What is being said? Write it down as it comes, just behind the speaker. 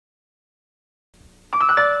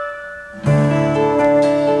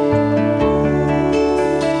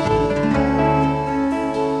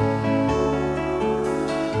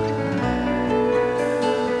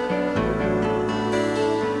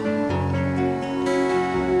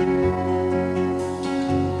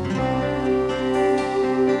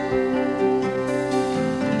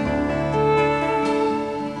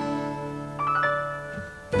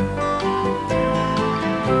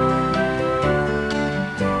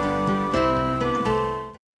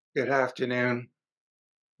Good afternoon,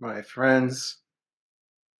 my friends.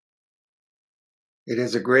 It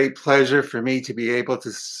is a great pleasure for me to be able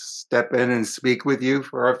to step in and speak with you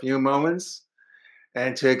for a few moments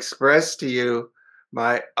and to express to you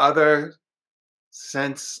my other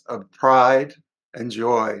sense of pride and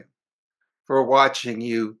joy for watching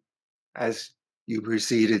you as you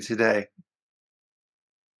proceeded today.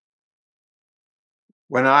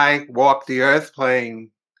 When I walked the earth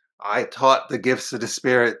plane, I taught the gifts of the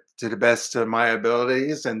Spirit to the best of my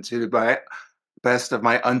abilities and to the best of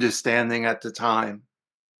my understanding at the time.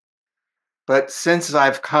 But since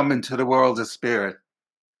I've come into the world of spirit,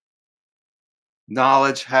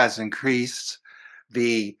 knowledge has increased,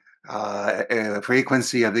 the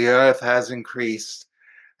frequency of the earth has increased,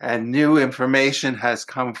 and new information has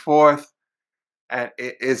come forth. And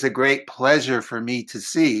it is a great pleasure for me to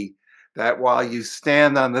see that while you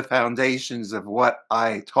stand on the foundations of what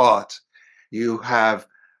I taught, you have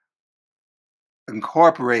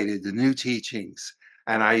incorporated the new teachings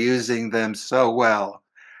and are using them so well.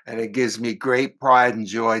 And it gives me great pride and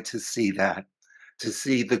joy to see that, to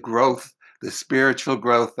see the growth, the spiritual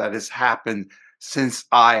growth that has happened since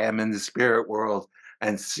I am in the spirit world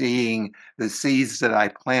and seeing the seeds that I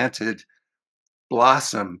planted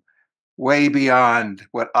blossom way beyond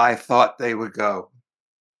what I thought they would go.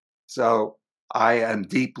 So I am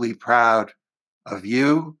deeply proud of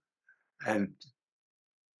you and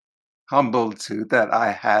humbled to that I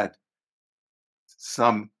had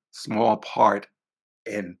some small part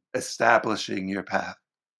in establishing your path.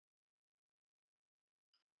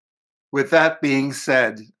 With that being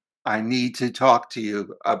said, I need to talk to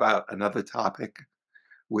you about another topic,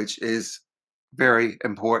 which is very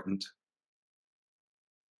important.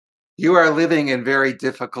 You are living in very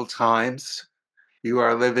difficult times. You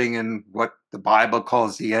are living in what the Bible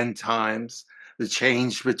calls the end times, the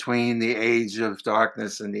change between the age of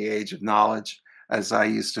darkness and the age of knowledge, as I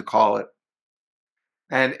used to call it.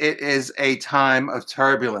 And it is a time of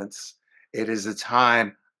turbulence. It is a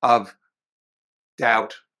time of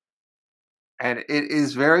doubt. And it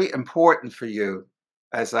is very important for you,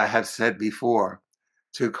 as I have said before,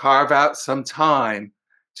 to carve out some time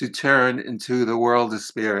to turn into the world of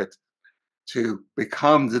spirit, to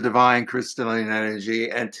become the divine crystalline energy,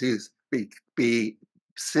 and to be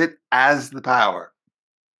sit as the power,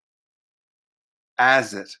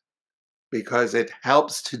 as it, because it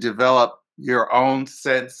helps to develop your own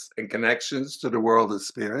sense and connections to the world of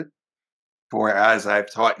spirit. For as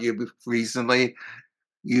I've taught you recently,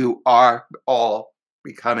 you are all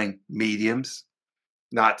becoming mediums,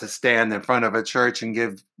 not to stand in front of a church and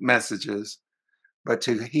give messages, but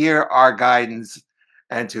to hear our guidance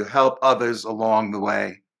and to help others along the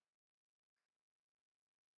way.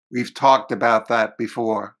 We've talked about that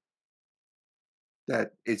before,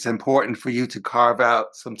 that it's important for you to carve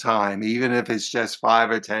out some time, even if it's just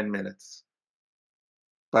 5 or 10 minutes.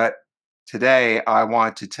 But today, I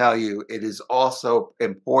want to tell you it is also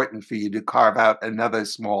important for you to carve out another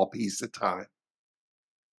small piece of time.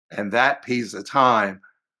 And that piece of time,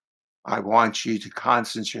 I want you to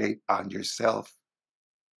concentrate on yourself.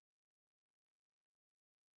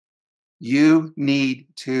 You need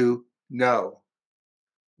to know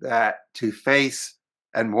that to face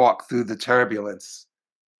and walk through the turbulence,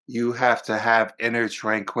 you have to have inner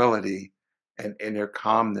tranquility and inner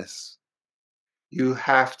calmness. You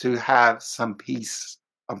have to have some peace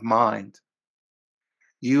of mind.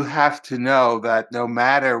 You have to know that no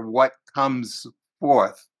matter what comes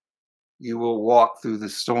forth, you will walk through the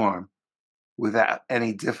storm without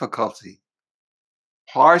any difficulty,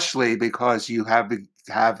 partially because you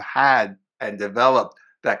have had and developed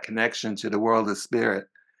that connection to the world of spirit.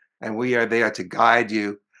 And we are there to guide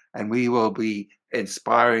you, and we will be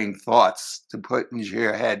inspiring thoughts to put into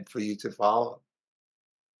your head for you to follow.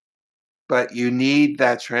 But you need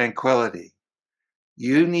that tranquility.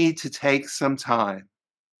 You need to take some time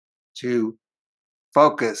to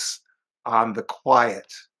focus on the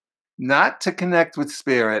quiet, not to connect with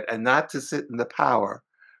spirit and not to sit in the power,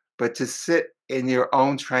 but to sit in your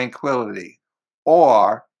own tranquility.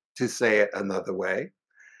 Or, to say it another way,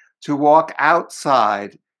 to walk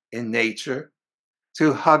outside in nature,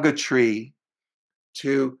 to hug a tree,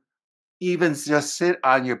 to even just sit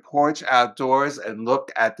on your porch outdoors and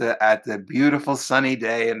look at the beautiful sunny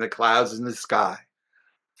day and the clouds in the sky.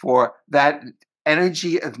 For that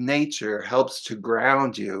energy of nature helps to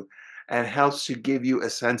ground you and helps to give you a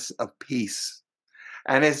sense of peace.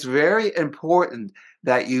 And it's very important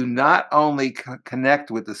that you not only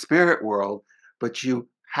connect with the spirit world, but you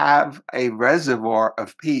have a reservoir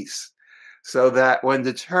of peace so that when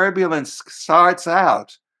the turbulence starts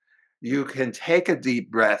out, You can take a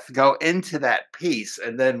deep breath, go into that peace,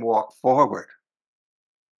 and then walk forward.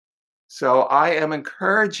 So I am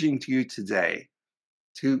encouraging you today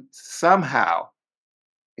to somehow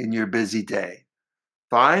in your busy day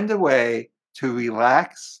find a way to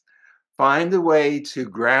relax, find a way to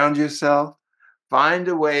ground yourself, find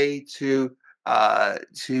a way to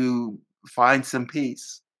find some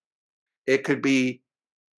peace. It could be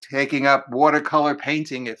taking up watercolor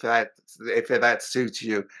painting if that suits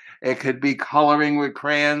you. It could be coloring with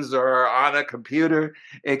crayons or on a computer.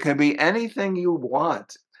 It could be anything you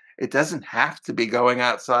want. It doesn't have to be going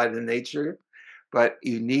outside in nature, but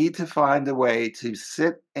you need to find a way to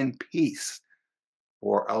sit in peace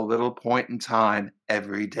for a little point in time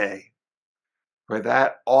every day. For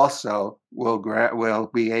that also will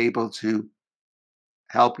be able to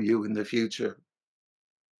help you in the future.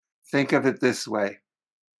 Think of it this way: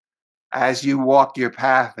 as you walk your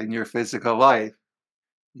path in your physical life,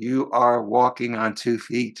 you are walking on 2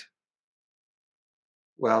 feet.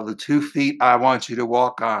 Well, the 2 feet I want you to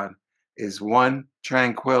walk on is one,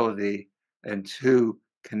 tranquility, and two,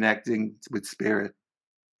 connecting with spirit.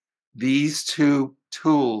 These two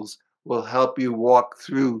tools will help you walk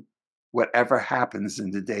through whatever happens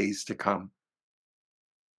in the days to come.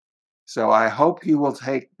 So I hope you will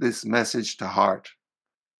take this message to heart.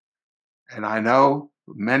 And I know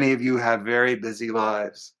many of you have very busy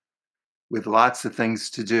lives with lots of things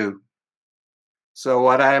to do. So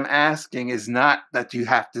what I am asking is not that you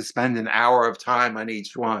have to spend an hour of time on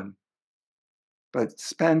each one, but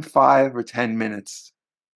spend 5 or 10 minutes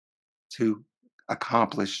to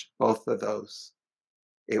accomplish both of those.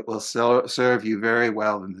 It will serve you very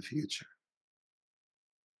well in the future.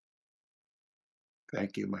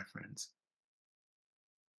 Thank you, my friends.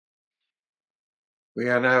 We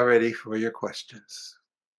are now ready for your questions.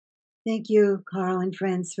 Thank you, Carl and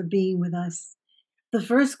friends, for being with us. The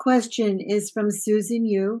first question is from Susan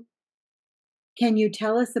Yu. Can you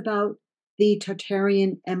tell us about the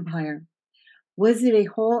Tartarian Empire? Was it a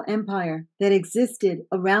whole empire that existed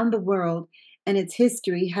around the world and its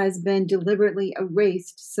history has been deliberately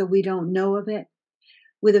erased so we don't know of it,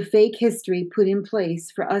 with a fake history put in place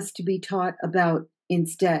for us to be taught about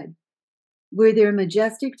instead? Were there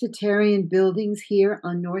majestic Tartarian buildings here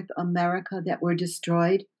on North America that were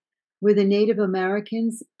destroyed? Were the Native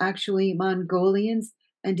Americans actually Mongolians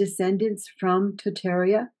and descendants from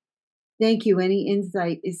Tartaria? Thank you. Any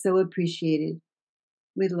insight is so appreciated.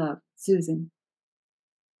 With love, Susan.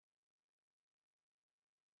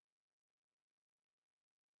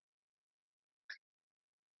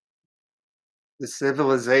 The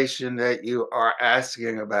civilization that you are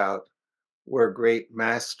asking about were great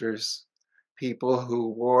masters, people who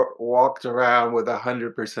walked around with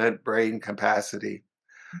 100% brain capacity.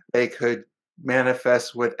 They could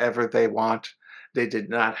manifest whatever they want. They did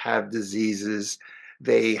not have diseases.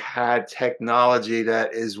 They had technology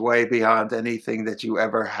that is way beyond anything that you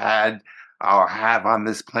ever had or have on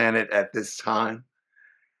this planet at this time.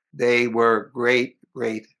 They were great,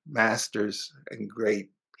 great masters and great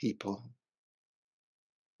people.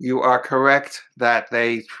 You are correct that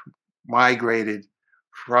they migrated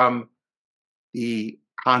from the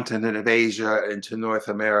continent of Asia into North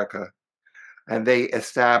America, and they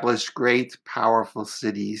established great, powerful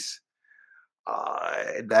cities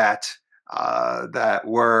that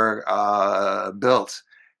were built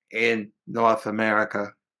in North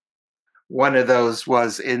America. One of those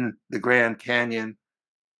was in the Grand Canyon,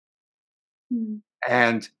 Mm.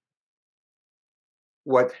 and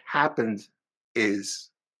what happened is,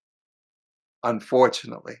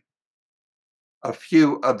 unfortunately, a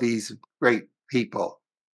few of these great people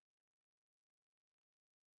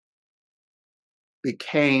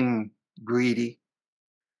became greedy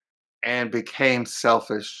and became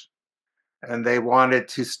selfish, and they wanted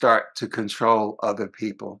to start to control other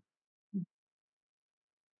people.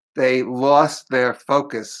 They lost their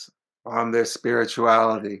focus on their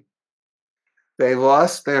spirituality. They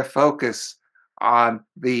lost their focus on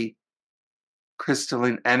the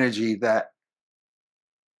crystalline energy that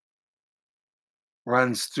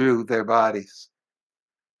runs through their bodies.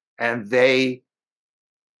 And they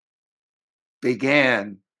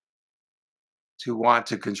began to want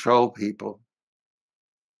to control people.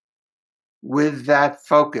 With that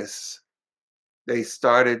focus, they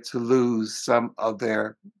started to lose some of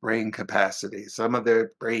their brain capacity. Some of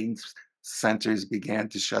their brain centers began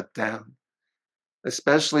to shut down,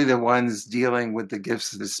 especially the ones dealing with the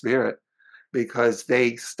gifts of the spirit, because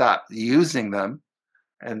they stopped using them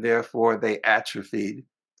and therefore they atrophied.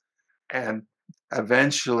 And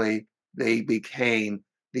eventually they became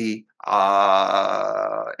the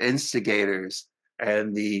instigators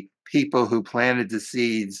and the people who planted the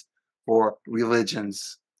seeds for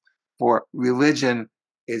religions. For religion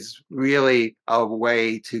is really a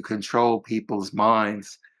way to control people's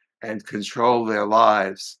minds and control their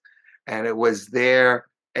lives. And it was their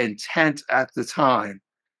intent at the time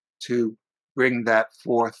to bring that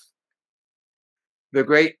forth. The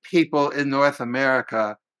great people in North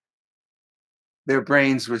America, their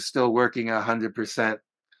brains were still working 100%,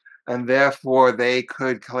 and therefore they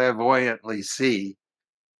could clairvoyantly see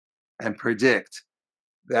and predict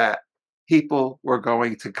that people were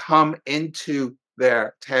going to come into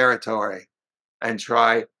their territory and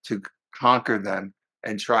try to conquer them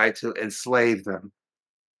and try to enslave them.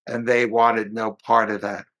 And they wanted no part of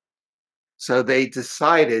that. So they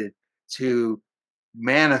decided to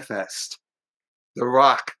manifest the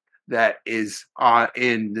rock that is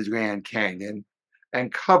in the Grand Canyon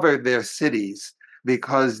and cover their cities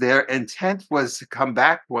because their intent was to come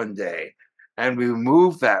back one day and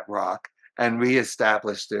remove that rock and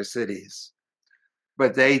reestablish their cities.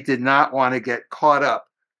 But they did not want to get caught up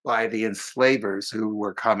by the enslavers who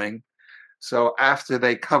were coming. So after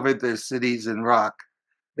they covered their cities in rock,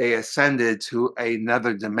 they ascended to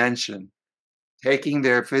another dimension, taking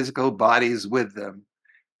their physical bodies with them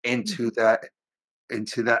into that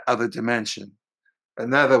into that other dimension.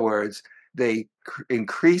 In other words, they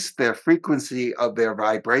increased their frequency of their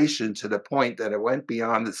vibration to the point that it went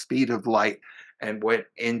beyond the speed of light and went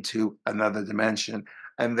into another dimension,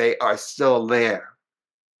 and they are still there.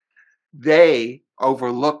 They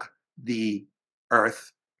overlook the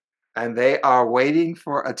earth and they are waiting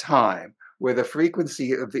for a time where the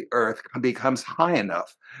frequency of the earth becomes high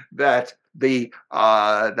enough that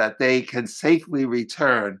that they can safely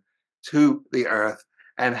return to the earth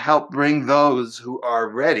and help bring those who are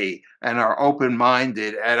ready and are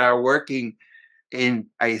open-minded and are working in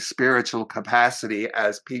a spiritual capacity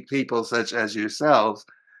as people such as yourselves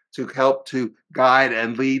to help to guide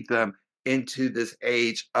and lead them into this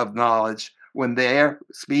age of knowledge when their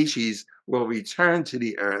species will return to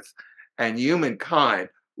the earth and humankind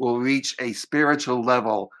will reach a spiritual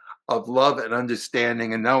level of love and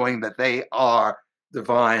understanding and knowing that they are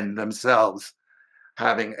divine themselves,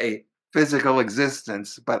 having a physical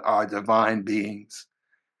existence, but are divine beings.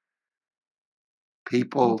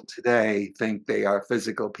 People today think they are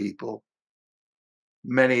physical people,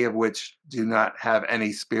 many of which do not have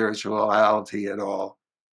any spirituality at all.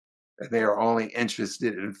 And they are only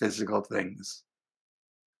interested in physical things.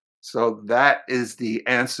 So that is the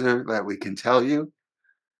answer that we can tell you.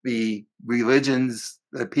 The religions,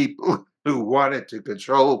 the people who wanted to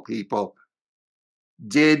control people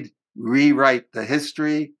did rewrite the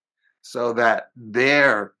history so that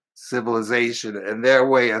their civilization and their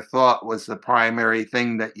way of thought was the primary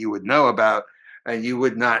thing that you would know about, and you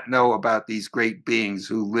would not know about these great beings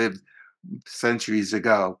who lived centuries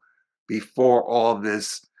ago before all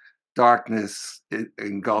this darkness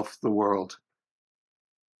engulfed the world.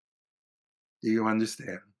 Do you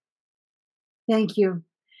understand? Thank you.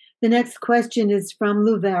 The next question is from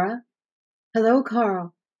Luvera. Hello,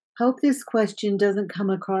 Carl. Hope this question doesn't come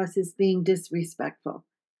across as being disrespectful.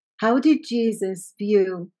 How did Jesus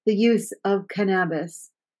view the use of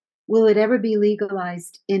cannabis? Will it ever be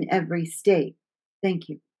legalized in every state? Thank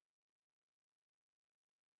you.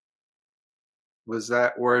 Was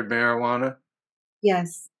that word marijuana?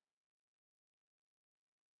 Yes.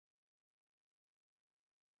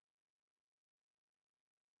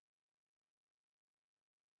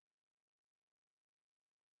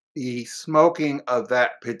 The smoking of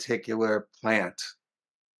that particular plant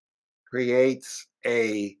creates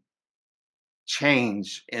a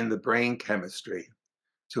change in the brain chemistry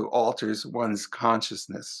to alters one's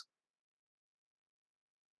consciousness.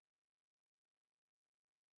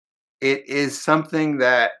 It is something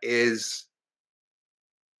that is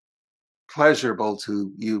pleasurable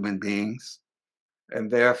to human beings, and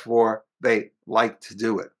therefore they like to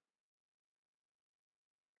do it.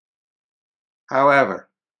 However,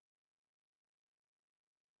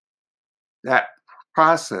 that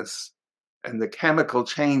process and the chemical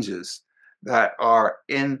changes that are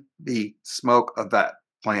in the smoke of that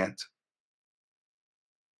plant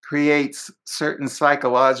creates certain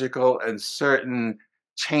psychological and certain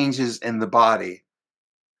changes in the body,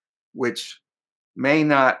 which may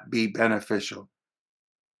not be beneficial.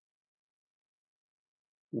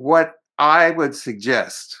 What I would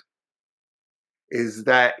suggest is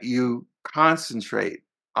that you concentrate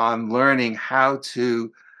on learning how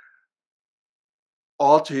to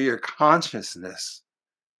alter your consciousness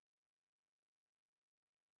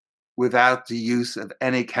without the use of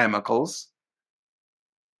any chemicals.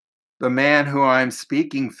 The man who I'm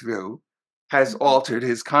speaking through has altered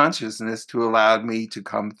his consciousness to allow me to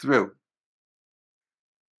come through.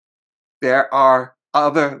 There are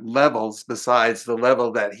other levels besides the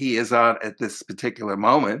level that he is on at this particular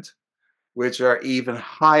moment, which are even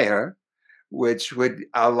higher, which would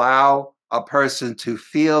allow a person to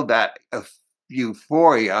feel that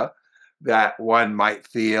euphoria that one might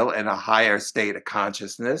feel in a higher state of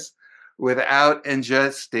consciousness without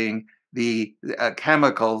ingesting the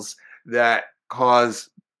chemicals that cause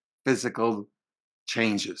physical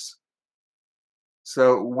changes.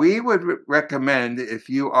 So we would recommend, if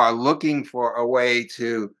you are looking for a way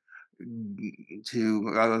to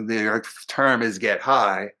the term is get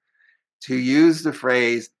high, to use the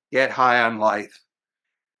phrase get high on life.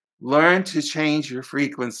 Learn to change your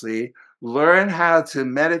frequency, learn how to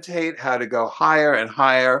meditate, how to go higher and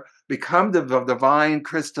higher, become the divine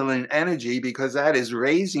crystalline energy, because that is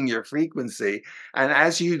raising your frequency. And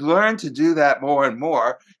as you learn to do that more and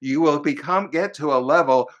more, you will get to a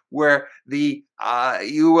level where the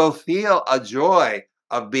you will feel a joy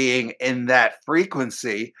of being in that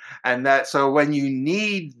frequency. And that, so when you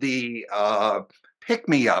need the pick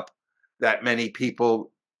me up that many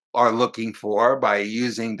people are looking for by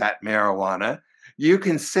using that marijuana, you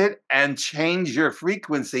can sit and change your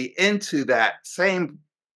frequency into that same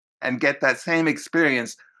and get that same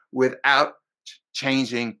experience without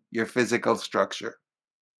changing your physical structure.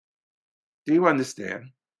 Do you understand?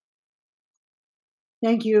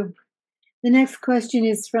 Thank you. The next question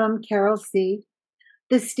is from Carol C.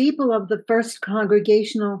 The steeple of the First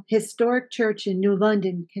Congregational Historic Church in New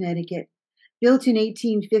London, Connecticut, built in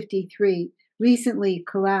 1853, recently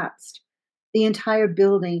collapsed. The entire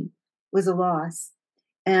building was a loss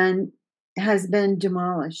and has been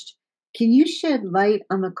demolished. Can you shed light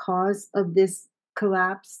on the cause of this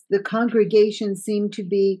collapse? The congregation seemed to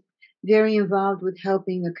be very involved with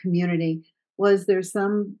helping the community. Was there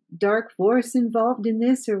some dark force involved in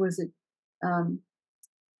this, or was it um,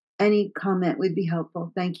 any comment would be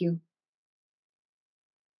helpful? Thank you.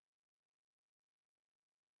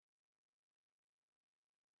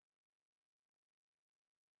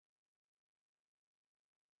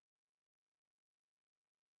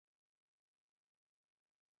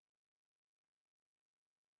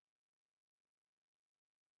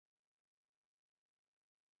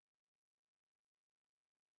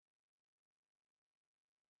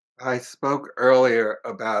 I spoke earlier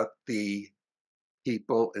about the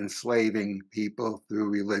people enslaving people through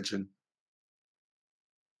religion.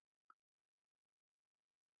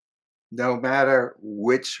 No matter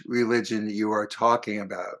which religion you are talking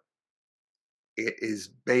about, it is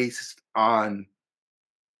based on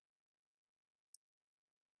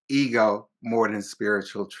ego more than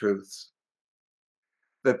spiritual truths.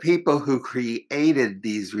 The people who created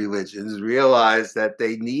these religions realized that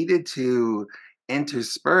they needed to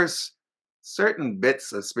intersperse certain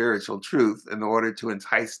bits of spiritual truth in order to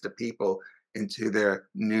entice the people into their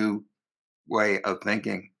new way of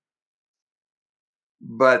thinking.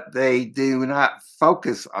 But they do not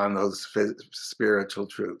focus on those spiritual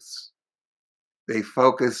truths. They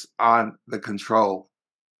focus on the control,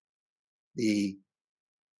 the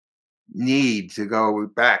need to go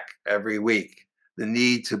back every week, the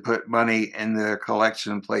need to put money in their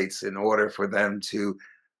collection plates in order for them to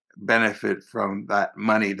benefit from that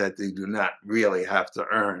money that they do not really have to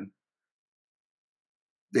earn.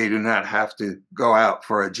 They do not have to go out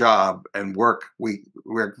for a job and work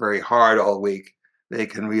very hard all week. They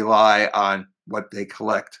can rely on what they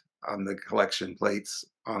collect on the collection plates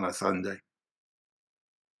on a Sunday.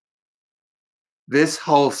 This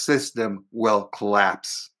whole system will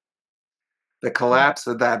collapse. The collapse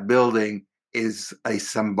of that building is a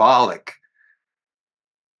symbolic,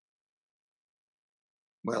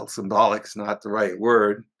 well, symbolic's not the right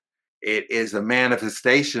word. It is a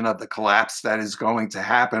manifestation of the collapse that is going to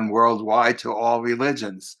happen worldwide to all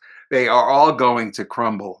religions. They are all going to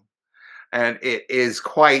crumble. And it is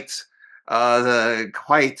quite, uh,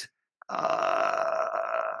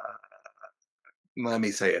 let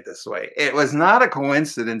me say it this way. It was not a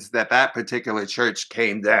coincidence that that particular church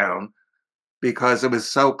came down because it was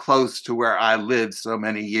so close to where I lived so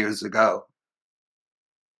many years ago.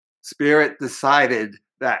 Spirit decided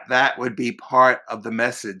that that would be part of the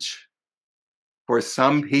message for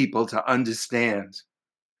some people to understand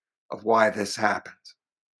of why this happened.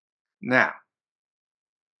 Now,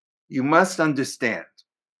 you must understand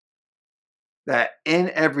that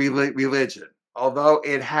in every religion, although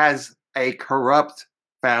it has a corrupt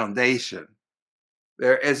foundation,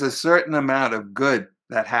 there is a certain amount of good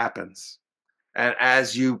that happens. And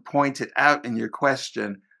as you pointed out in your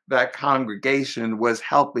question, that congregation was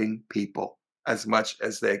helping people as much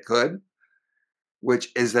as they could,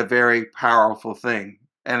 which is a very powerful thing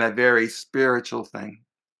and a very spiritual thing.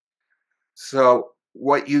 So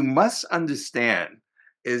What you must understand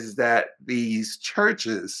is that these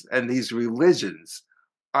churches and these religions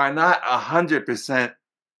are not 100%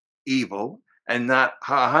 evil and not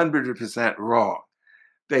 100% wrong.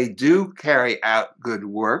 They do carry out good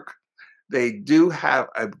work. They do have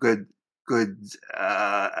a good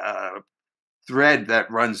thread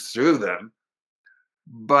that runs through them.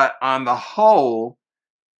 But on the whole,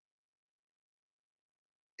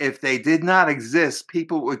 if they did not exist,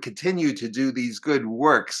 people would continue to do these good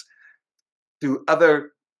works through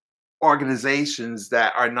other organizations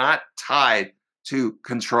that are not tied to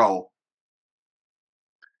control.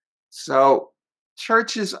 So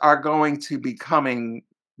churches are going to be coming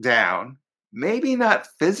down, maybe not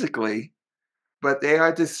physically, but they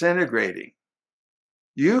are disintegrating.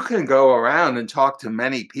 You can go around and talk to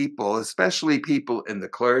many people, especially people in the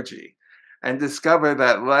clergy, and discover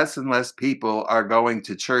that less and less people are going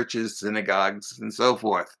to churches, synagogues, and so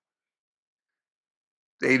forth.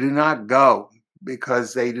 They do not go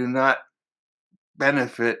because they do not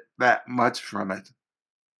benefit that much from it.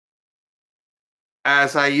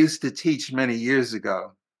 As I used to teach many years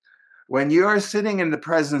ago, when you are sitting in the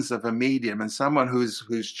presence of a medium and someone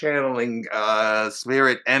who's channeling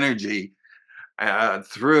spirit energy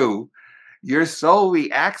through, your soul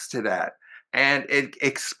reacts to that, and it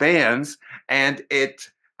expands, and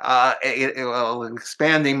well,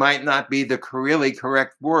 expanding might not be the really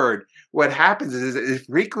correct word. What happens is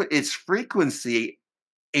its frequency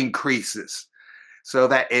increases so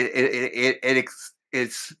that it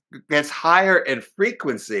gets higher in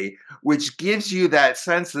frequency, which gives you that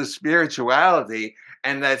sense of spirituality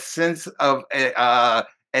and that sense of and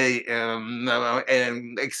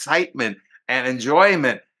excitement and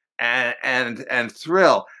enjoyment and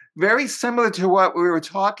thrill. Very similar to what we were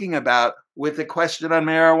talking about with the question on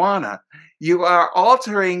marijuana. You are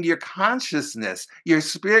altering your consciousness. Your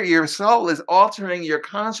spirit, your soul is altering your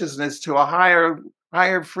consciousness to a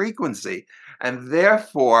higher frequency, and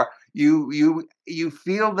therefore you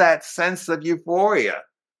feel that sense of euphoria.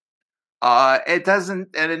 It doesn't,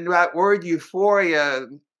 and in that word euphoria,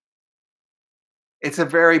 it's a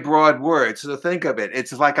very broad word. So think of it.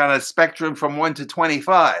 It's like on a spectrum from 1 to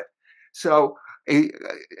 25. So eh,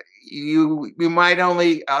 you might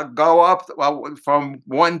only go up from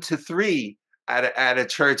 1 to 3 at a at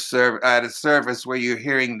a service where you're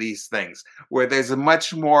hearing these things, where there's a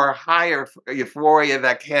much more higher euphoria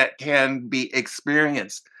that can be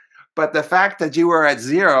experienced. But the fact that you were at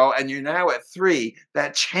 0 and you're now at 3,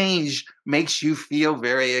 that change makes you feel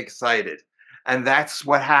very excited. And that's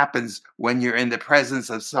what happens when you're in the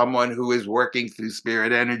presence of someone who is working through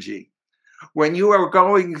spirit energy. When you are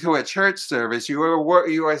going to a church service, you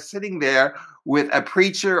are sitting there with a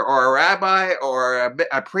preacher or a rabbi or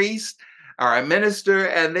a priest or a minister,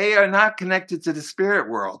 and they are not connected to the spirit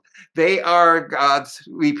world. They are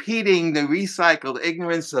repeating the recycled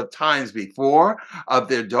ignorance of times before, of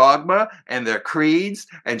their dogma and their creeds,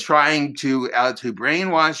 and trying to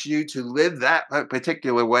brainwash you to live that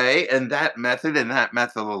particular way and that method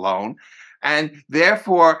alone. And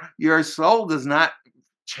therefore, your soul does not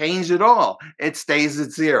change at all. It stays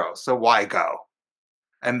at 0. So why go?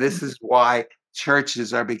 And this is why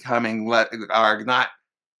churches are are not,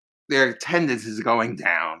 their attendance is going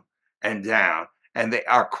down and down, and they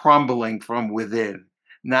are crumbling from within.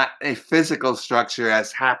 Not a physical structure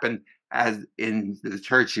as happened as in the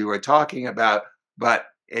church you were talking about, but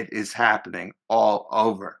it is happening all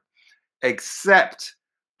over, except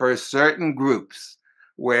for certain groups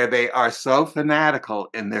where they are so fanatical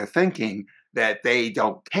in their thinking that they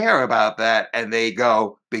don't care about that and they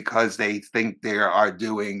go because they think they are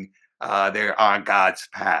doing, they're on God's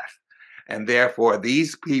path. And therefore,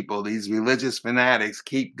 these people, these religious fanatics,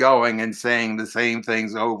 keep going and saying the same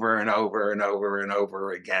things over and over and over and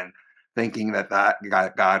over again, thinking that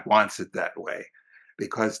God wants it that way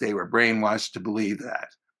because they were brainwashed to believe that.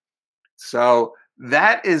 So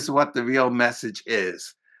that is what the real message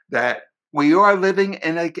is, that we are living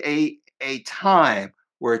in a time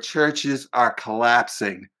where churches are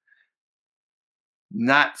collapsing.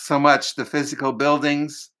 Not so much the physical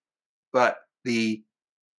buildings, but the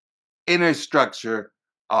inner structure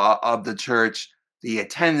of the church, the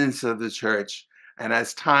attendance of the church. And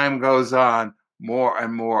as time goes on, more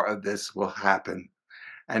and more of this will happen.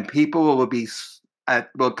 And people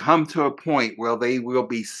will come to a point where they will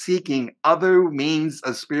be seeking other means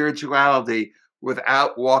of spirituality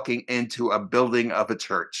without walking into a building of a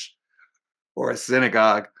church or a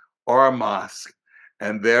synagogue or a mosque.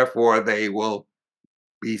 And therefore, they will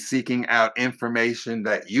be seeking out information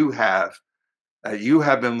that you have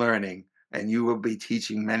been learning, and you will be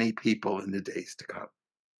teaching many people in the days to come.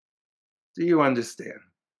 Do you understand?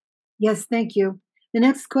 Yes, thank you. The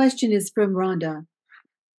next question is from Rhonda.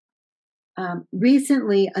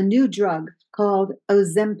 Recently, a new drug called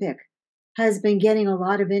Ozempic has been getting a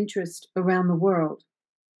lot of interest around the world.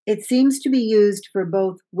 It seems to be used for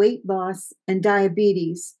both weight loss and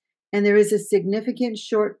diabetes, and there is a significant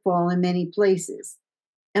shortfall in many places.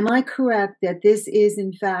 Am I correct that this is,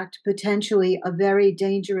 in fact, potentially a very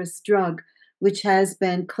dangerous drug which has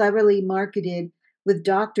been cleverly marketed, with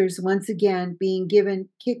doctors once again being given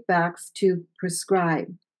kickbacks to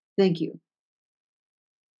prescribe? Thank you.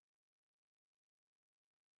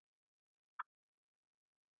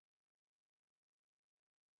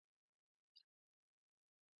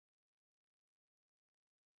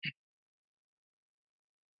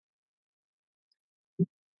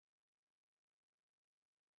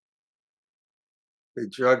 The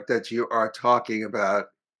drug that you are talking about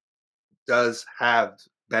does have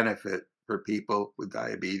benefit for people with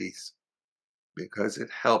diabetes because it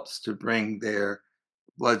helps to bring their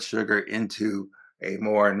blood sugar into a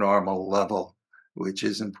more normal level, which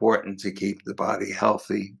is important to keep the body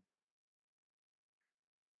healthy.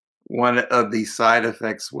 One of the side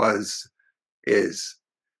effects is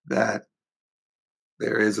that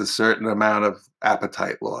there is a certain amount of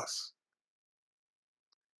appetite loss.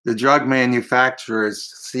 The drug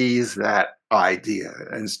manufacturers seized that idea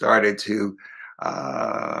and started to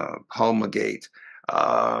promulgate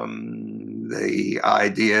the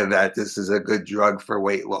idea that this is a good drug for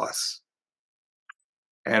weight loss.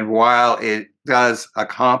 And while it does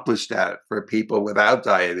accomplish that for people without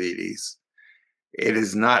diabetes, it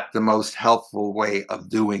is not the most helpful way of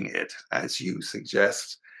doing it, as you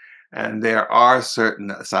suggest. And there are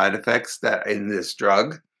certain side effects that in this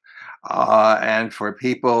drug. And for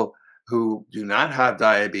people who do not have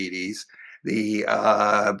diabetes, the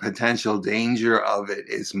potential danger of it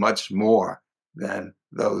is much more than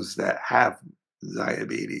those that have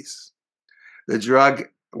diabetes. The drug,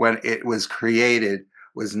 when it was created,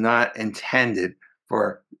 was not intended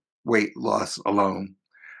for weight loss alone,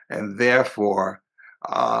 and therefore,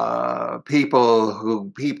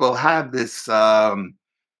 people have this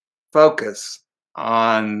focus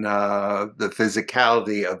on the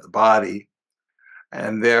physicality of the body,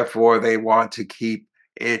 and therefore they want to keep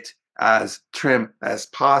it as trim as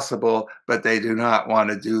possible, but they do not want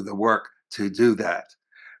to do the work to do that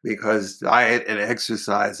because diet and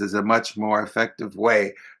exercise is a much more effective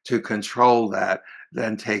way to control that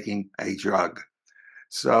than taking a drug.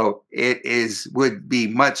 So it is would be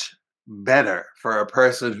much better for a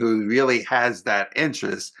person who really has that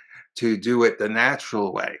interest to do it the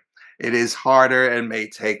natural way. It is harder and may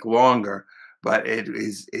take longer, but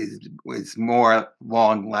is more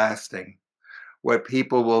long lasting. What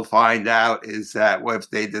people will find out is that if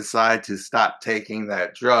they decide to stop taking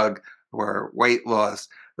that drug for weight loss,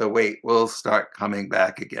 the weight will start coming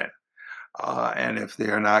back again. And if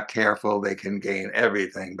they're not careful, they can gain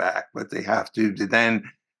everything back. But they have to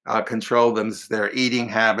then control their eating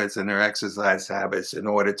habits and their exercise habits in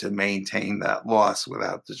order to maintain that loss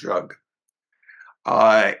without the drug.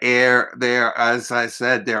 There, as I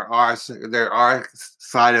said, there are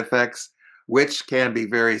side effects which can be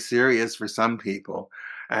very serious for some people,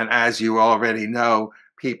 and as you already know,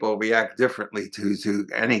 people react differently to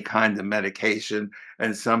any kind of medication,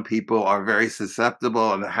 and some people are very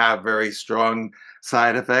susceptible and have very strong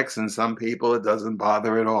side effects, and some people it doesn't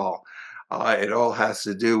bother at all. It all has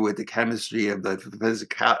to do with the chemistry of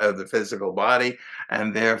the physical body,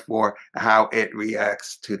 and therefore how it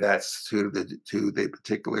reacts to the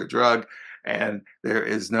particular drug. And there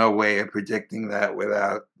is no way of predicting that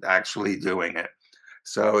without actually doing it.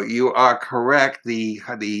 So you are correct. The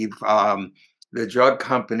drug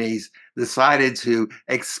companies decided to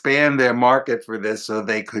expand their market for this so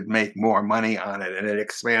they could make more money on it, and it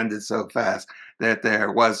expanded so fast that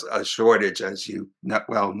there was a shortage, as you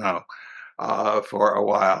well know, for a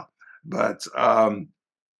while. But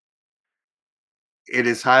it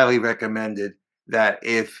is highly recommended that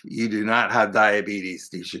if you do not have diabetes,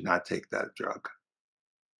 you should not take that drug.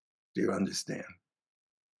 Do you understand?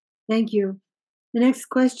 Thank you. The next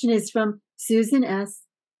question is from Susan S.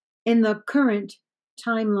 In the current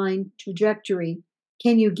timeline trajectory,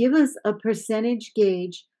 can you give us a percentage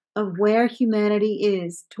gauge of where humanity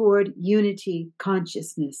is toward unity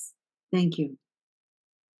consciousness? Thank you.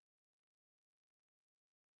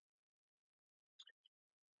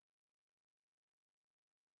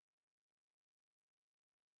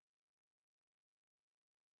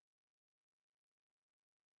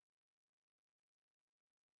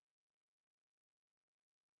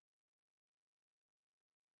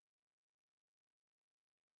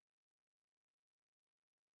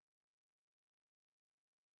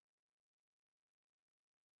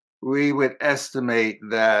 We would estimate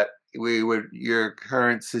that your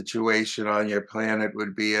current situation on your planet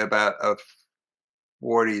would be about a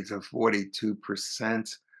 40 to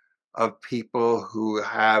 42% of people who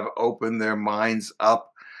have opened their minds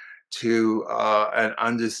up to an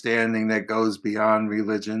understanding that goes beyond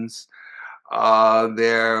religions.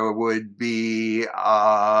 There would be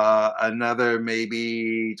another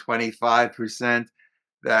maybe 25%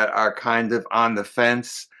 that are kind of on the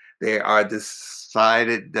fence. They are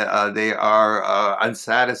decided, they are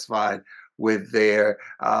unsatisfied with their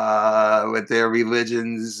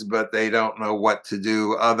religions, but they don't know what to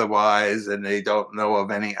do otherwise, and they don't know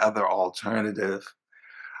of any other alternative.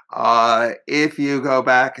 If you go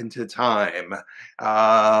back into time,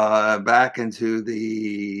 back into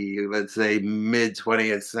the, let's say, mid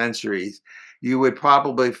 20th centuries, you would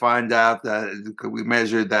probably find out that we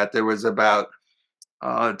measured that there was about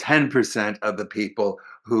 10% of the people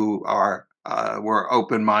who are were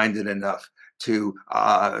open-minded enough to,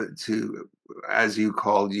 as you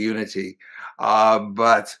called, unity.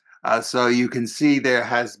 But so you can see there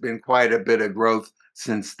has been quite a bit of growth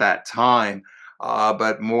since that time,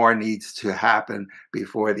 but more needs to happen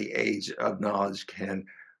before the age of knowledge can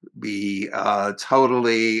be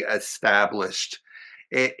totally established.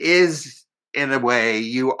 It is, in a way,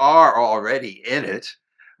 you are already in it,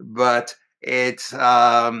 but it's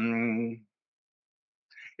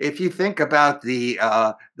if you think about the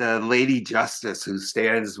lady justice who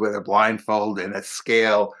stands with a blindfold and a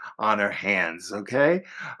scale on her hands, okay,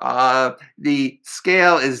 the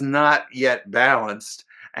scale is not yet balanced,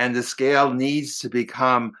 and the scale needs to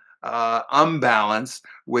become unbalanced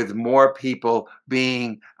with more people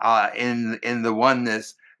being in the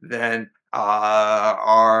oneness than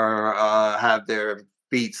are have their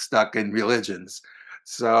feet stuck in religions.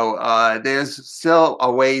 So there's still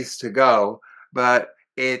a ways to go, but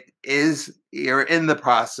you're in the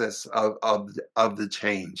process of the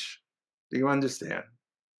change. Do you understand?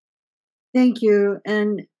 Thank you.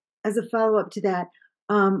 And as a follow up to that,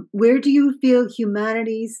 where do you feel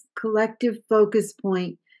humanity's collective focus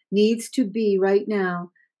point needs to be right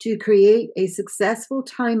now to create a successful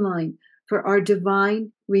timeline for our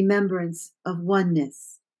divine remembrance of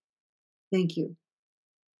oneness? Thank you.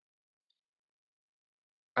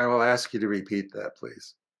 I will ask you to repeat that,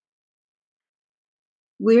 please.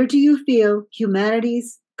 Where do you feel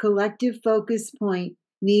humanity's collective focus point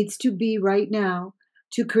needs to be right now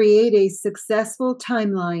to create a successful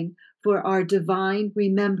timeline for our divine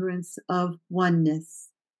remembrance of oneness?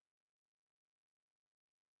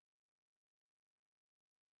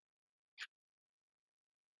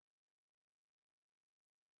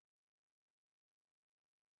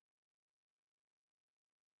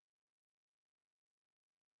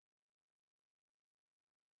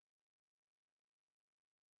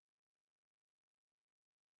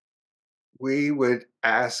 We would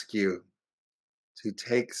ask you to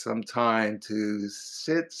take some time to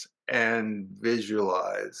sit and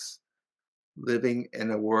visualize living in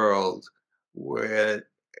a world where,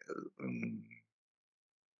 mm,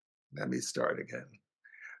 let me start again.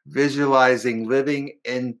 Visualizing living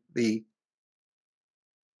in the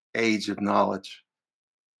age of knowledge.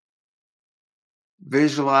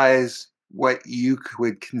 Visualize what you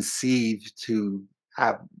could conceive to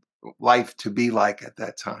have life to be like at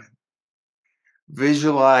that time.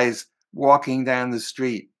 Visualize walking down the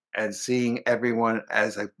street and seeing everyone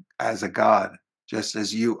as a god, just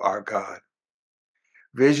as you are God.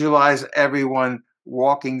 Visualize everyone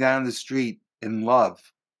walking down the street in love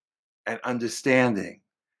and understanding,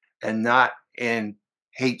 and not in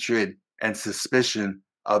hatred and suspicion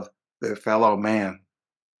of their fellow man.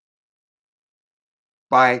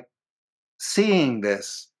 By seeing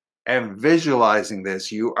this and visualizing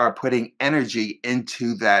this, you are putting energy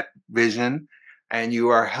into that vision, and you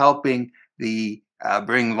are helping the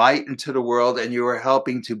bring light into the world, and you are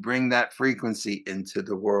helping to bring that frequency into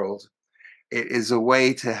the world. It is a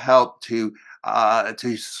way to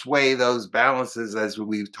sway those balances, as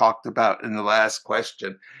we've talked about in the last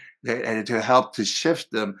question, and to help to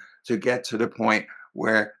shift them to get to the point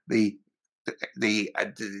where the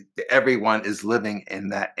everyone is living in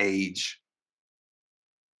that age.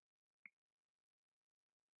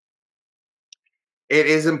 It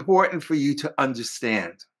is important for you to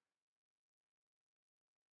understand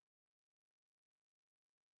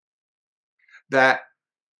that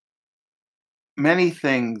many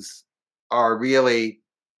things are really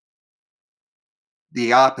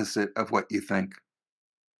the opposite of what you think.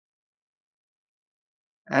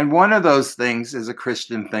 And one of those things is a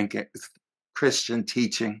Christian thinking, Christian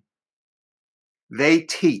teaching. They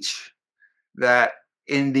teach that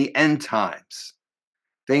in the end times,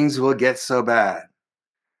 things will get so bad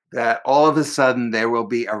that all of a sudden there will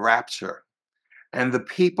be a rapture. And the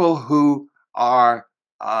people who are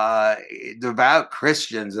uh, devout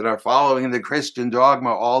Christians and are following the Christian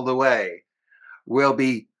dogma all the way will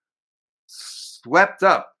be swept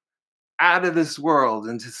up out of this world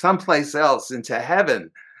into someplace else, into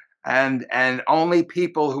heaven, and only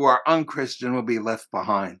people who are unchristian will be left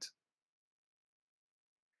behind.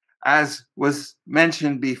 As was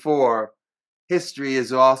mentioned before, history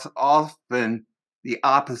is also often the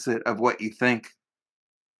opposite of what you think.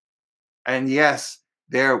 And yes,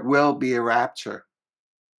 there will be a rapture.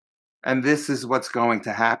 And this is what's going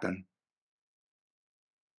to happen.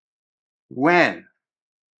 When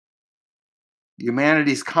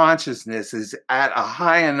humanity's consciousness is at a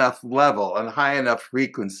high enough level and high enough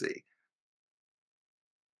frequency,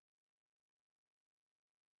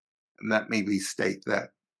 and let me restate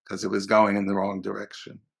that because it was going in the wrong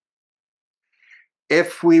direction.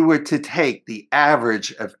 If we were to take the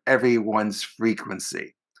average of everyone's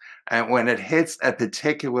frequency, and when it hits a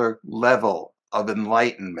particular level of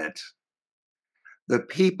enlightenment, the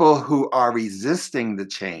people who are resisting the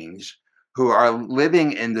change, who are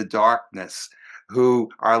living in the darkness, who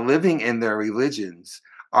are living in their religions,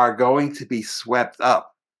 are going to be swept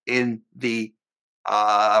up in the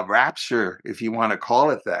rapture, if you want to call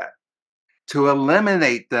it that, to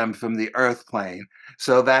eliminate them from the earth plane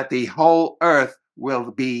so that the whole earth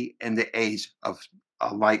will be in the age of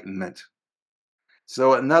enlightenment.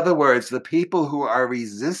 So, in other words, the people who are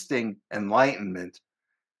resisting enlightenment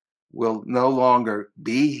will no longer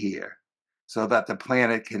be here so that the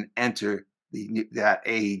planet can enter that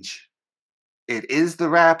age. It is the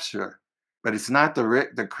rapture, but it's not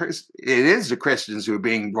it is the Christians who are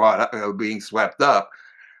being brought up, being swept up,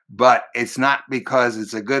 but it's not because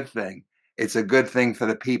it's a good thing. It's a good thing for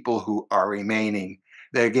the people who are remaining.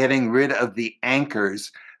 They're getting rid of the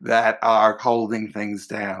anchors that are holding things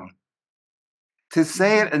down. To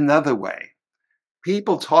say it another way,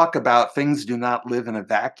 people talk about things do not live in a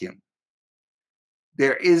vacuum.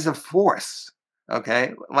 There is a force,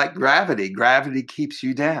 okay, like gravity. Gravity keeps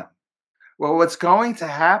you down. Well, what's going to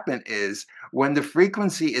happen is when the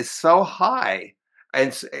frequency is so high,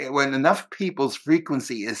 and when enough people's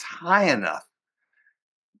frequency is high enough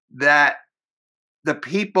that the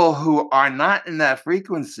people who are not in that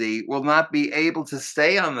frequency will not be able to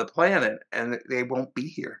stay on the planet and they won't be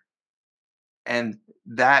here. And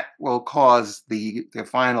that will cause the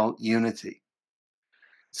final unity.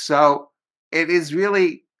 So it is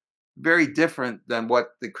really very different than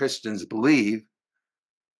what the Christians believe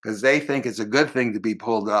because they think it's a good thing to be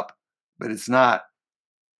pulled up, but it's not.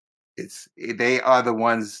 They are the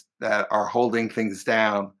ones that are holding things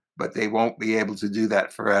down, but they won't be able to do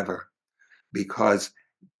that forever because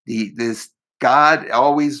this God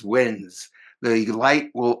always wins. The light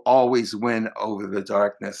will always win over the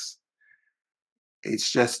darkness.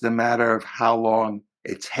 It's just a matter of how long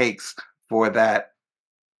it takes for that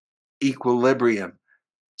equilibrium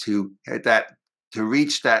to that to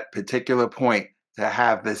reach that particular point to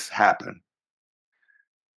have this happen.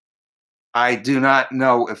 I do not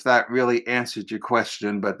know if that really answered your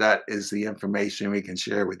question, but that is the information we can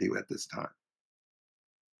share with you at this time.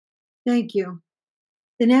 Thank you.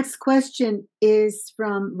 The next question is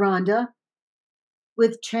from Rhonda.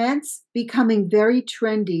 With trance becoming very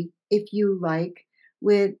trendy, if you like,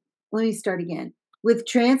 let me start again. With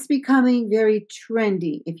trance becoming very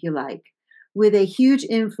trendy, if you like, with a huge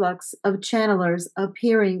influx of channelers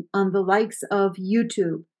appearing on the likes of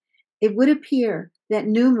YouTube, it would appear that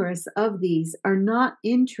numerous of these are not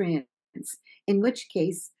in trance, in which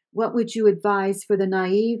case, what would you advise for the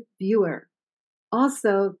naive viewer?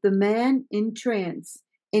 Also, the man in trance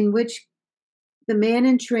who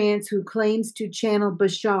claims to channel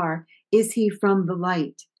Bashar, is he from the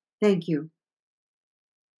light? Thank you.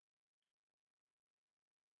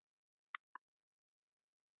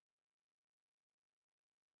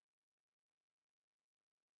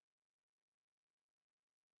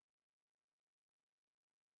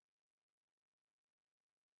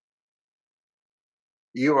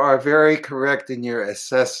 You are very correct in your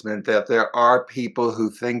assessment that there are people who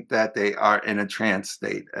think that they are in a trance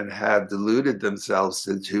state and have deluded themselves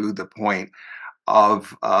to the point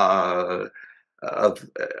of uh, of,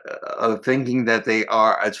 of thinking that they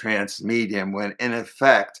are a trance medium when in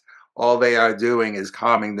effect all they are doing is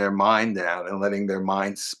calming their mind down and letting their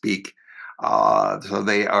mind speak. So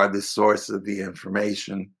they are the source of the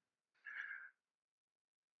information.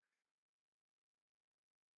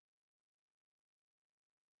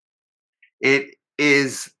 It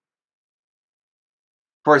is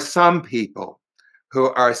for some people who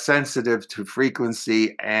are sensitive to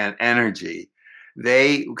frequency and energy.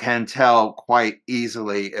 They can tell quite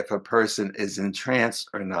easily if a person is in trance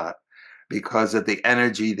or not because of the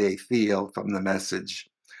energy they feel from the message.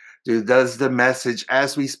 Does the message,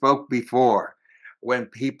 as we spoke before, when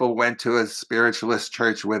people went to a spiritualist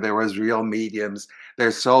church where there was real mediums,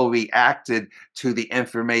 their soul reacted to the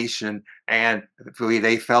information and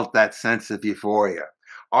they felt that sense of euphoria.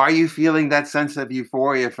 Are you feeling that sense of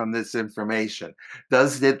euphoria from this information?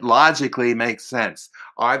 Does it logically make sense?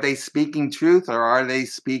 Are they speaking truth or are they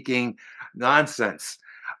speaking nonsense?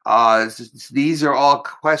 These are all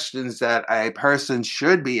questions that a person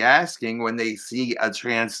should be asking when they see a a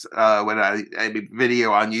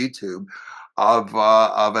video on YouTube of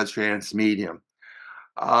a trance medium.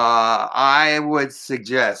 I would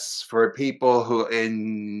suggest for people who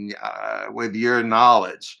in with your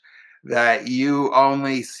knowledge that you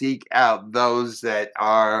only seek out those that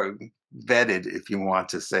are vetted, if you want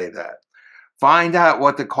to say that. Find out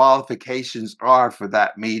what the qualifications are for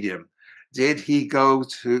that medium. Did he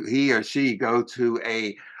or she go to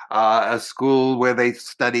a school where they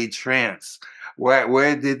studied trance?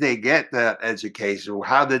 Where did they get that education?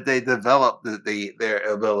 How did they develop their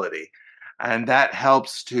ability? And that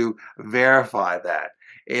helps to verify that.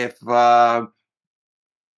 If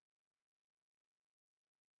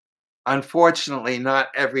Unfortunately, not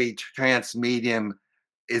every trance medium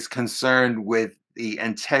is concerned with the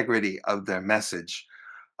integrity of their message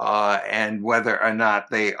and whether or not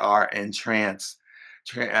they are in trance.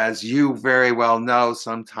 As you very well know,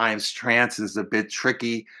 sometimes trance is a bit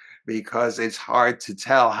tricky because it's hard to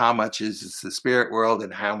tell how much is the spirit world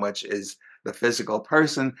and how much is the physical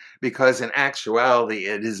person, because in actuality,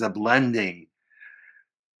 it is a blending.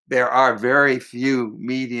 There are very few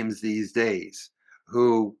mediums these days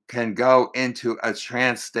who can go into a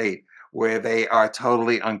trance state where they are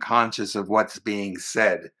totally unconscious of what's being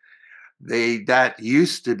said. That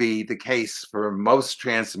used to be the case for most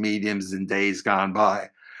trance mediums in days gone by,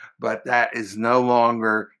 but that is no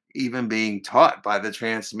longer even being taught by the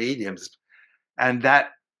trance mediums. And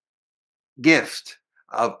that gift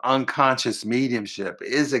of unconscious mediumship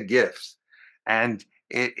is a gift, and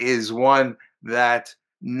it is one that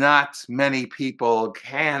not many people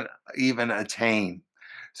can even attain.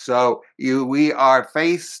 So we are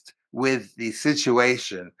faced with the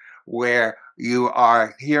situation where you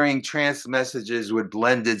are hearing trance messages with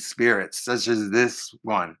blended spirits, such as this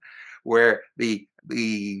one, where the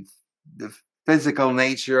physical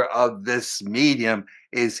nature of this medium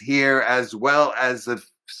is here as well as the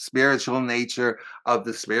spiritual nature of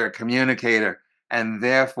the spirit communicator. And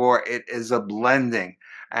therefore, it is a blending.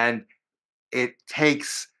 And it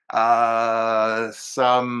takes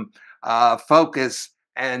some focus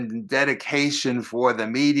and dedication for the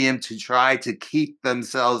medium to try to keep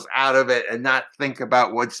themselves out of it and not think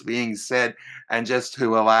about what's being said and just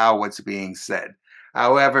to allow what's being said.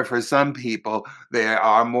 However, for some people, they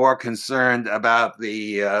are more concerned about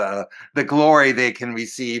the glory they can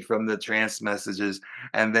receive from the trance messages,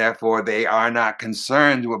 and therefore they are not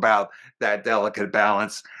concerned about that delicate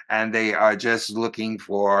balance, and they are just looking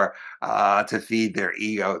for to feed their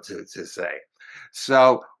ego, to say.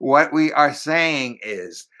 So, what we are saying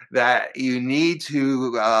is that you need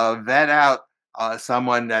to vet out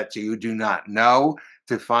someone that you do not know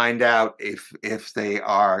to find out if they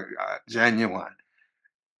are genuine.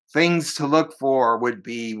 Things to look for would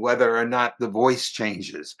be whether or not the voice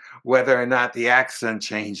changes, whether or not the accent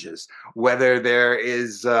changes, whether there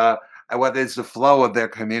is whether it's the flow of their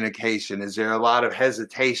communication. Is there a lot of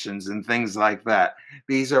hesitations and things like that?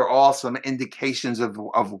 These are all some indications of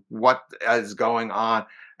what is going on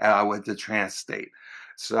with the trance state.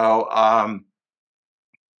 So,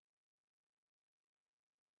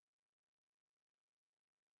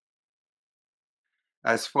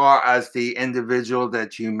 as far as the individual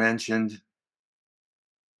that you mentioned,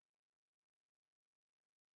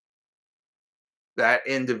 that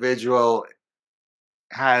individual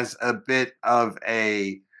has a bit of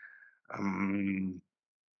a um,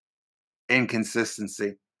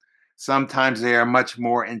 inconsistency. Sometimes they are much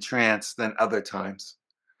more entranced than other times.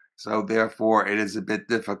 So, therefore, it is a bit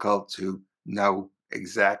difficult to know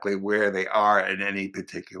exactly where they are at any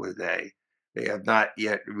particular day. They have not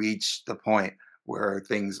yet reached the point where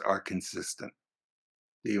things are consistent.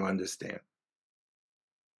 Do you understand?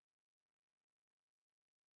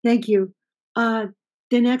 Thank you. Uh,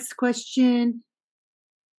 the next question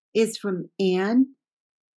is from Anne.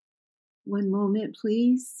 One moment,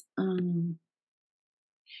 please. Can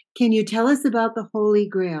you tell us about the Holy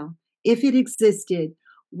Grail? If it existed,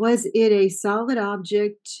 was it a solid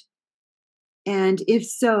object? And if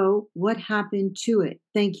so, what happened to it?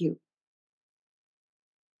 Thank you.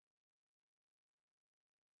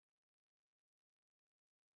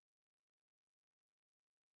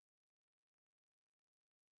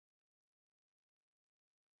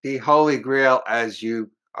 The Holy Grail, as you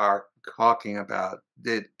are talking about,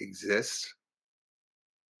 did exist.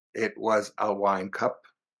 It was a wine cup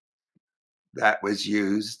that was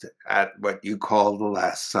used at what you call the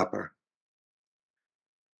Last Supper.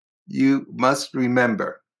 You must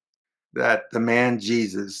remember that the man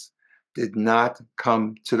Jesus did not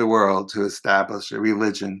come to the world to establish a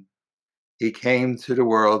religion. He came to the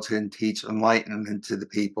world to teach enlightenment to the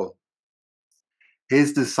people.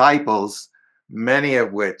 His disciples, many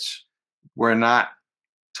of which were not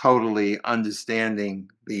totally understanding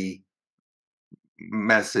the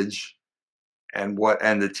message and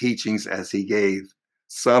the teachings as he gave.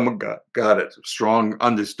 Some got it strong,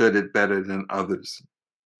 understood it better than others.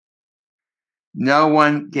 No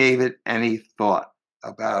one gave it any thought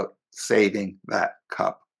about saving that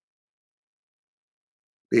cup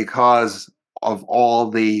because of all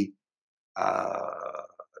the uh,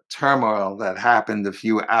 turmoil that happened a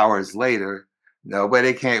few hours later.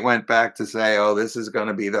 Nobody went back to say, "Oh, this is going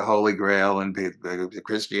to be the Holy Grail, and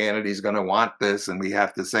Christianity is going to want this, and we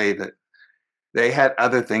have to save it." They had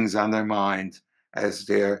other things on their mind as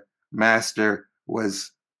their master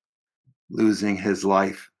was losing his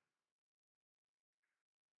life.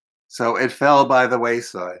 So it fell by the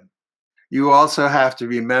wayside. You also have to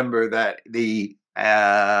remember that the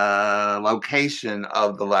location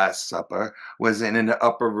of the Last Supper was in an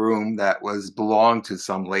upper room that was belonged to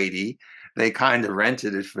some lady. They kind of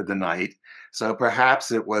rented it for the night, so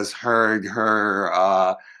perhaps it was her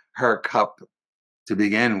cup to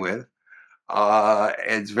begin with.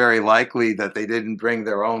 It's very likely that they didn't bring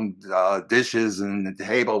their own dishes and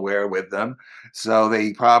tableware with them, so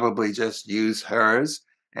they probably just used hers,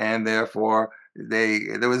 and therefore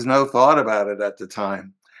there was no thought about it at the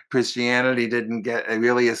time. Christianity didn't get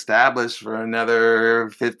really established for another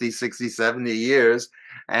 50, 60, 70 years,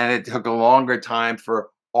 and it took a longer time for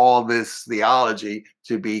all this theology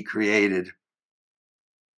to be created.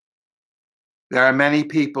 There are many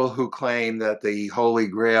people who claim that the Holy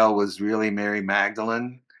Grail was really Mary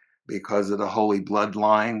Magdalene because of the holy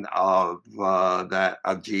bloodline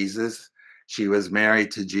of Jesus. She was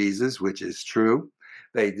married to Jesus, which is true.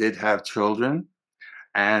 They did have children,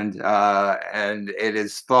 and it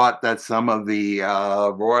is thought that some of the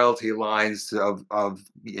royalty lines of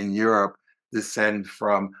in Europe descend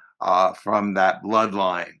from that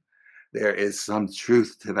bloodline. There is some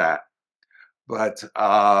truth to that, but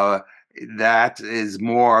that is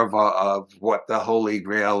more of what the Holy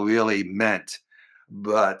Grail really meant.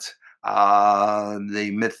 But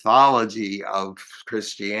the mythology of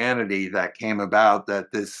Christianity that came about,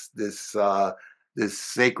 that this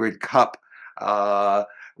sacred cup,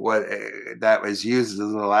 what that was used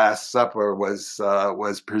as the Last Supper,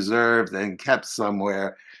 was preserved and kept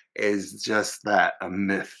somewhere, is just that, a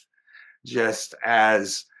myth. Just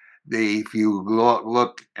as if you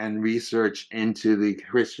look and research into the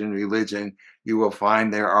Christian religion, you will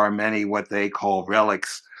find there are many what they call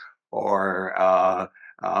relics, or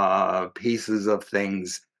pieces of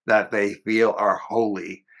things that they feel are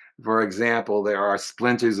holy. For example, there are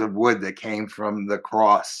splinters of wood that came from the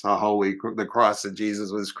cross, the cross that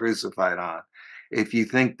Jesus was crucified on. If you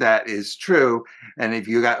think that is true, and if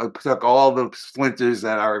you took all the splinters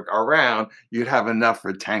that are around, you'd have enough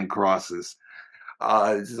for 10 crosses.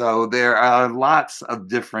 So there are lots of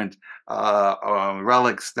different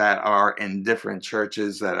relics that are in different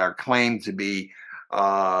churches that are claimed to be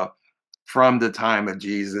uh, from the time of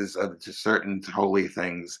Jesus, of certain holy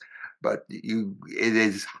things. But it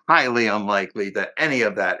is highly unlikely that any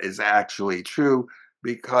of that is actually true,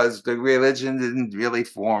 because the religion didn't really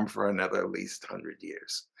form for another at least 100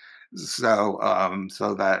 years. So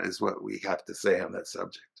that is what we have to say on that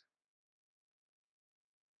subject.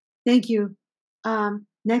 Thank you.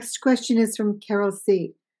 Next question is from Carol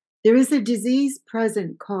C. There is a disease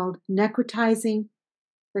present called necrotizing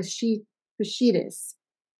fasciitis,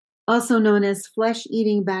 also known as flesh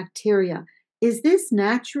eating bacteria. Is this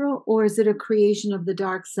natural or is it a creation of the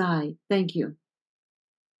dark side? Thank you.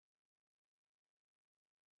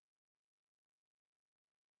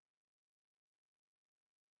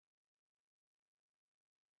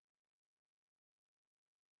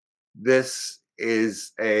 This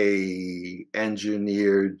is a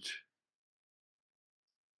engineered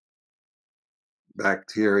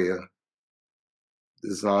bacteria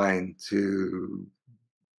designed to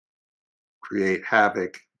create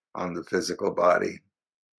havoc on the physical body.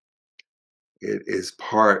 It is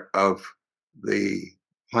part of the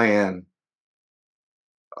plan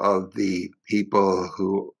of the people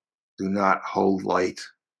who do not hold light,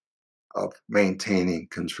 of maintaining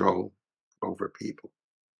control over people.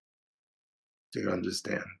 Do you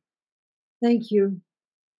understand? Thank you.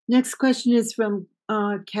 Next question is from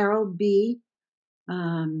Carol B.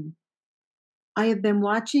 Um, I have been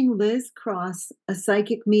watching Liz Cross, a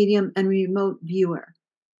psychic medium and remote viewer.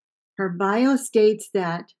 Her bio states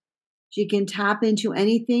that she can tap into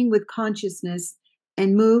anything with consciousness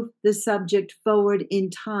and move the subject forward in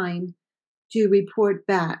time to report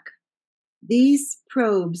back. These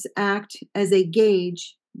probes act as a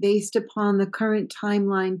gauge based upon the current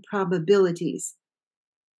timeline probabilities.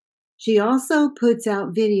 She also puts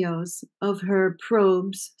out videos of her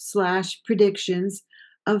probes slash predictions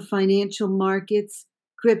of financial markets,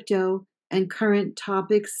 crypto, and current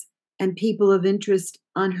topics and people of interest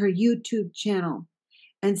on her YouTube channel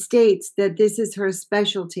and states that this is her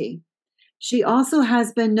specialty. She also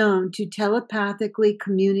has been known to telepathically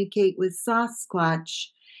communicate with Sasquatch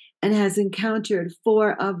and has encountered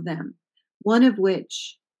four of them, one of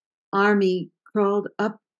which, Army, crawled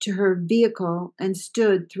up to her vehicle and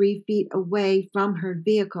stood 3 feet away from her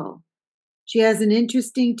vehicle. She has an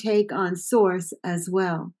interesting take on Source as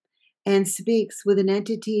well and speaks with an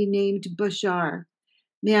entity named Bashar.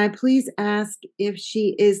 May I please ask if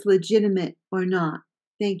she is legitimate or not?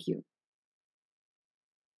 Thank you.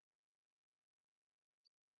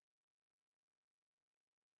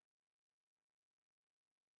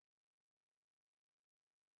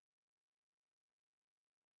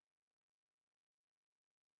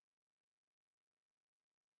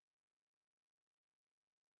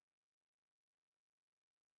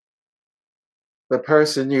 The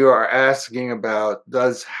person you are asking about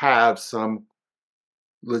does have some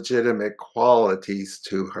legitimate qualities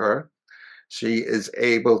to her. She is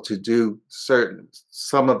able to do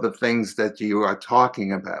some of the things that you are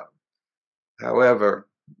talking about. However,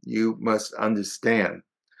 you must understand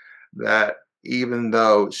that even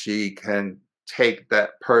though she can take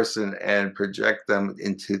that person and project them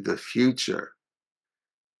into the future,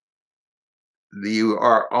 you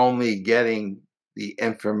are only getting the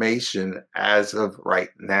information as of right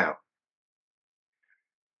now.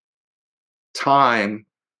 Time,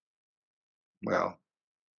 well,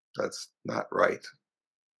 that's not right.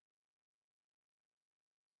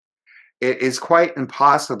 It is quite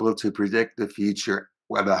impossible to predict the future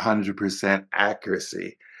with 100%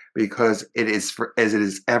 accuracy because as it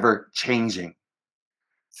is ever changing.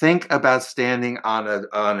 Think about standing on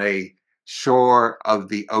a shore of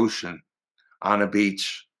the ocean, on a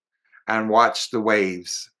beach, and watch the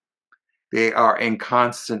waves. They are in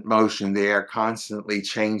constant motion. They are constantly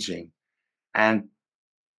changing. And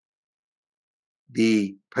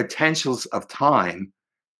the potentials of time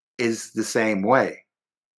is the same way.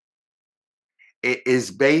 It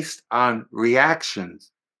is based on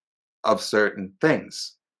reactions of certain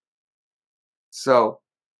things. So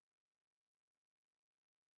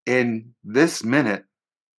in this minute,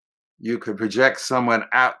 you could project someone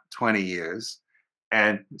out 20 years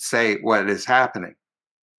and say what is happening.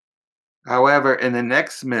 However, in the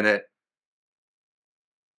next minute,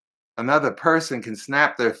 another person can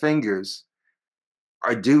snap their fingers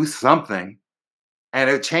or do something, and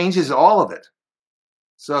it changes all of it.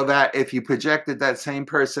 So that if you projected that same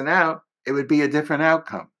person out, it would be a different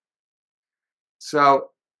outcome.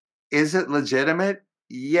 So, is it legitimate?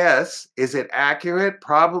 Yes. Is it accurate?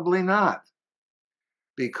 Probably not,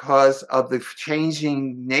 because of the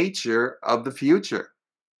changing nature of the future.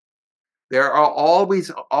 There are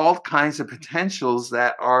always all kinds of potentials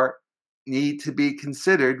that are need to be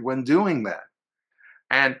considered when doing that.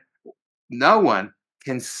 And no one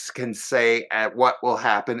can say at what will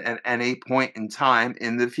happen at any point in time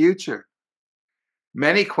in the future.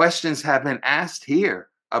 Many questions have been asked here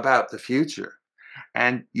about the future,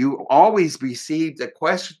 and you always receive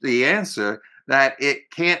the answer that it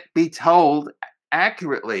can't be told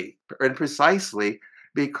accurately and precisely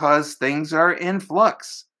because things are in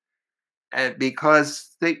flux and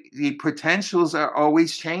because the potentials are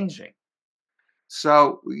always changing.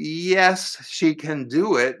 So, yes, she can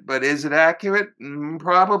do it, but is it accurate?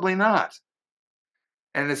 Probably not.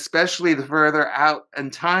 And especially the further out in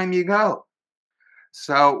time you go.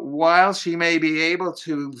 So, while she may be able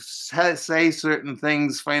to say certain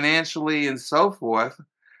things financially and so forth,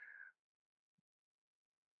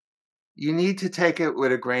 you need to take it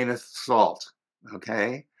with a grain of salt.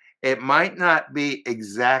 Okay. It might not be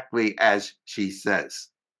exactly as she says,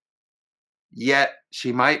 yet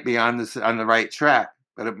she might be on the right track,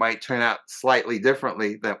 but it might turn out slightly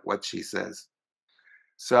differently than what she says.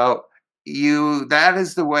 So you that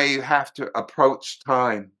is the way you have to approach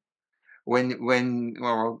time when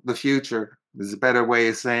or the future is a better way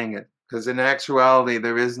of saying it, because in actuality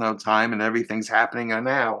there is no time and everything's happening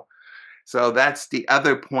now. So that's the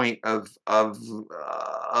other point of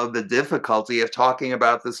the difficulty of talking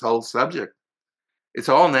about this whole subject. It's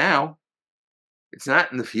all now. It's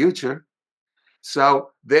not in the future.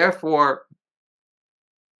 So therefore,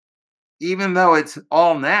 even though it's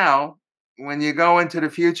all now, when you go into the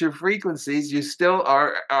future frequencies, you still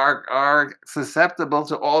are susceptible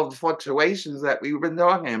to all the fluctuations that we've been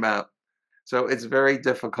talking about. So it's very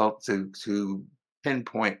difficult to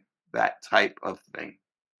pinpoint that type of thing.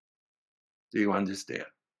 Do you understand?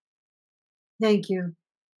 Thank you.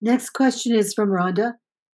 Next question is from Rhonda.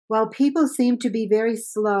 While people seem to be very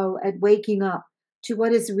slow at waking up to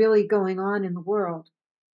what is really going on in the world,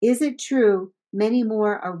 is it true many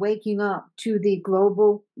more are waking up to the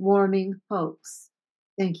global warming hoax?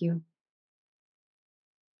 Thank you.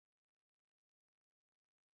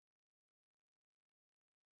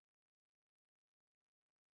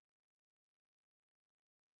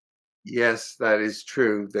 Yes, that is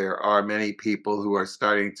true. There are many people who are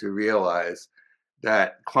starting to realize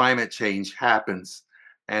that climate change happens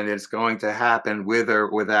and it's going to happen with or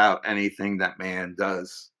without anything that man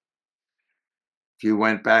does. If you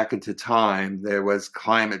went back into time, there was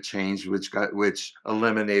climate change which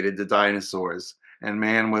eliminated the dinosaurs, and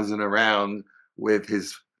man wasn't around with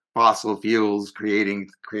his fossil fuels creating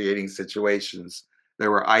situations.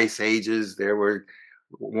 There were ice ages, there were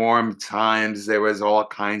warm times, there was all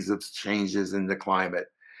kinds of changes in the climate.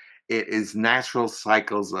 It is natural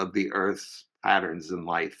cycles of the earth's patterns in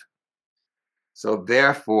life. So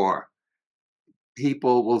therefore,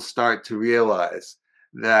 people will start to realize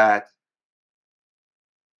that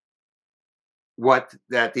what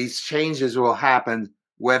that these changes will happen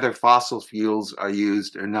whether fossil fuels are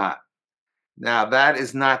used or not. Now, that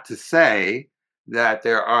is not to say that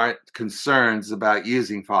there aren't concerns about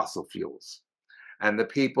using fossil fuels. And the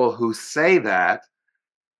people who say that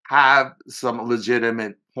have some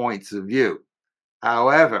legitimate points of view.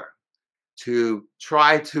 However, to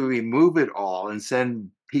try to remove it all and send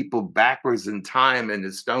people backwards in time in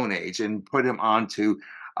the Stone Age and put them onto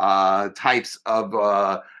types of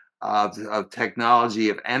technology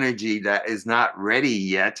of energy that is not ready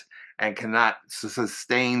yet and cannot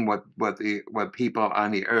sustain what people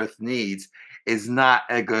on the earth needs is not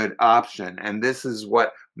a good option. And this is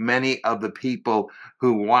what many of the people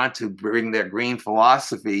who want to bring their green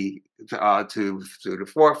philosophy to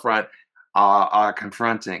the forefront are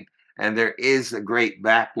confronting, and there is a great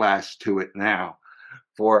backlash to it now.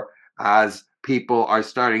 For as people are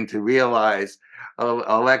starting to realize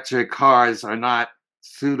electric cars are not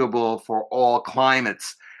suitable for all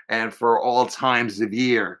climates and for all times of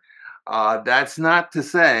year. That's not to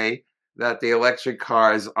say that the electric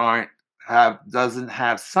cars aren't have doesn't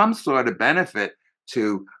have some sort of benefit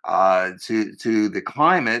to the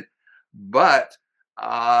climate, but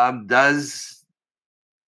does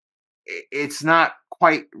it's not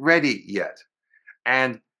quite ready yet.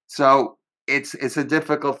 And so it's a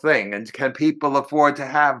difficult thing. And can people afford to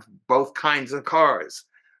have both kinds of cars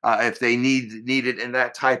if they need it in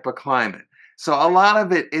that type of climate? So a lot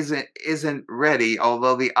of it isn't ready.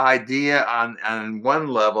 Although the idea on one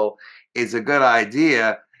level is a good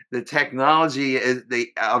idea, the technology is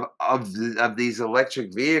of these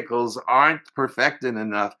electric vehicles aren't perfected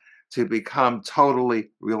enough to become totally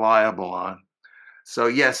reliable on. So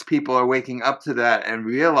yes, people are waking up to that and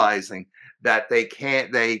realizing that they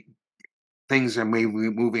can't they things are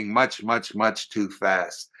moving much too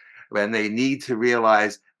fast. And they need to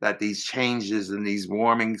realize that these changes and these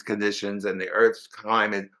warming conditions and the earth's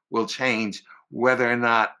climate will change whether or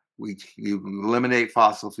not we you eliminate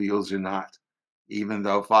fossil fuels or not, even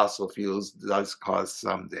though fossil fuels does cause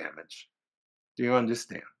some damage. Do you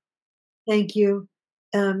understand? Thank you.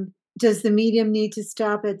 Does the medium need to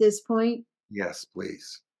stop at this point? Yes,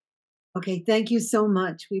 please. Okay, thank you so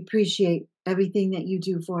much. We appreciate everything that you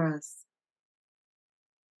do for us.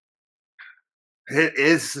 It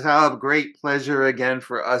is a great pleasure again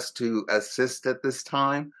for us to assist at this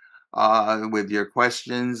time with your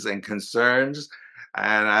questions and concerns.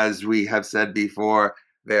 And as we have said before,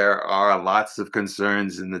 there are lots of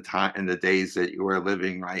concerns in the days that you are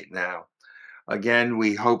living right now. Again,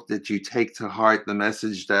 we hope that you take to heart the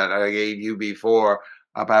message that I gave you before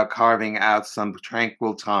about carving out some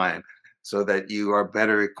tranquil time so that you are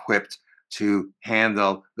better equipped to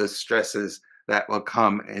handle the stresses that will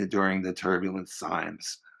come during the turbulent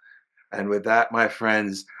times. And with that, my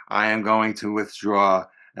friends, I am going to withdraw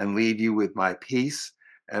and leave you with my peace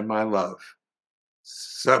and my love.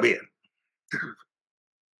 So be it.